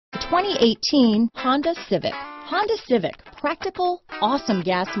2018 Honda Civic. Honda Civic, practical, awesome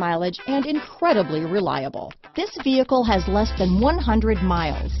gas mileage, and incredibly reliable. This vehicle has less than 100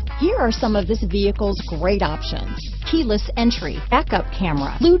 miles. Here are some of this vehicle's great options: keyless entry, backup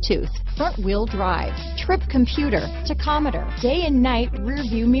camera, Bluetooth, front-wheel drive, trip computer, tachometer, day and night rear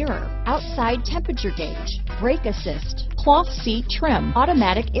view mirror, outside temperature gauge, brake assist, cloth seat trim,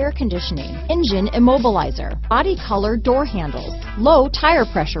 automatic air conditioning, engine immobilizer, body color door handles, low tire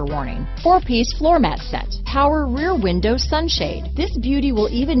pressure warning, 4-piece floor mat set, power rear window sunshade. This beauty will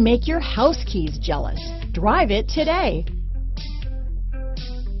even make your house keys jealous. Drive it today.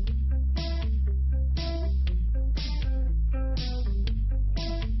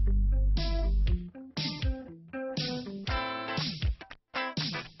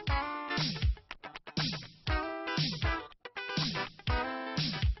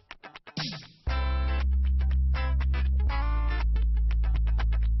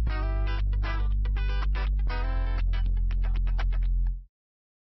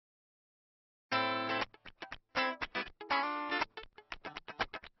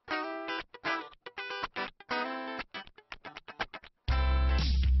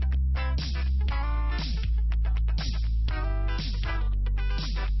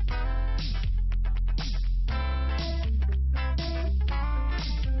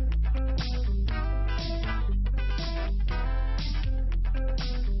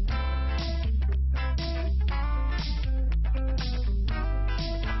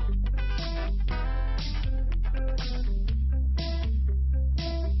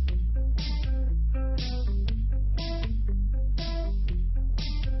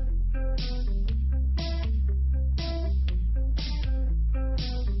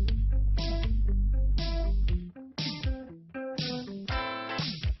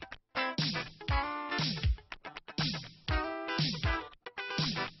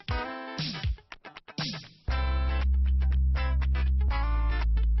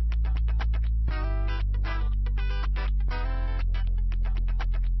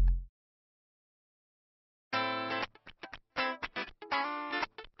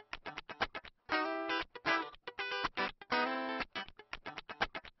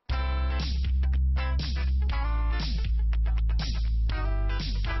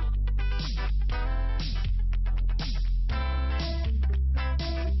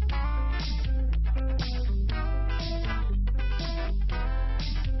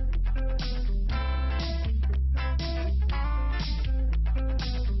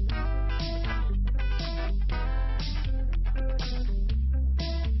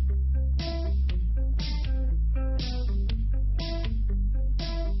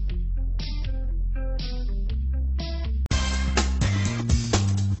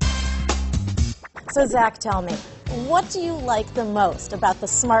 So Zach, tell me, what do you like the most about the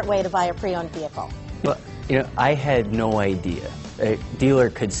smart way to buy a pre-owned vehicle? Well, I had no idea a dealer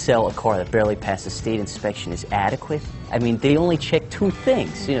could sell a car that barely passed the state inspection as adequate. I mean, they only check 2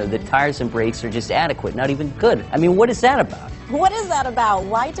 things. The tires and brakes are just adequate, not even good. I mean, what is that about? What is that about?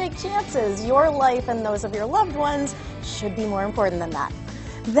 Why take chances? Your life and those of your loved ones should be more important than that.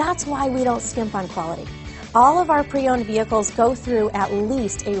 That's why we don't skimp on quality. All of our pre-owned vehicles go through at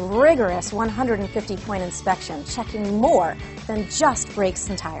least a rigorous 150-point inspection, checking more than just brakes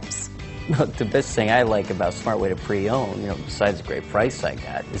and tires. The best thing I like about Smart Way to Pre-Own, besides the great price I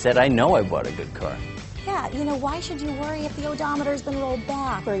got, is that I know I bought a good car. Yeah, why should you worry if the odometer's been rolled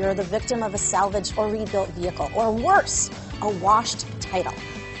back, or you're the victim of a salvaged or rebuilt vehicle, or worse, a washed title?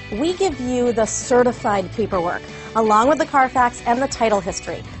 We give you the certified paperwork, along with the Carfax and the title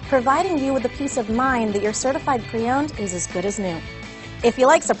history, providing you with the peace of mind that your certified pre-owned is as good as new. If you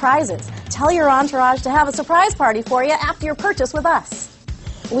like surprises, tell your entourage to have a surprise party for you after your purchase with us.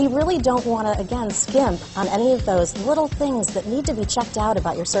 We really don't want to, again, skimp on any of those little things that need to be checked out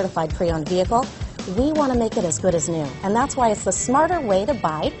about your certified pre-owned vehicle. We want to make it as good as new, and that's why it's the smarter way to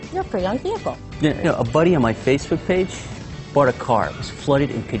buy your pre-owned vehicle. A buddy on my Facebook page bought a car. It was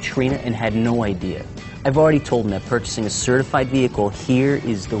flooded in Katrina and had no idea. I've already told him that purchasing a certified vehicle here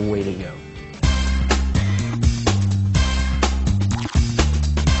is the way to go.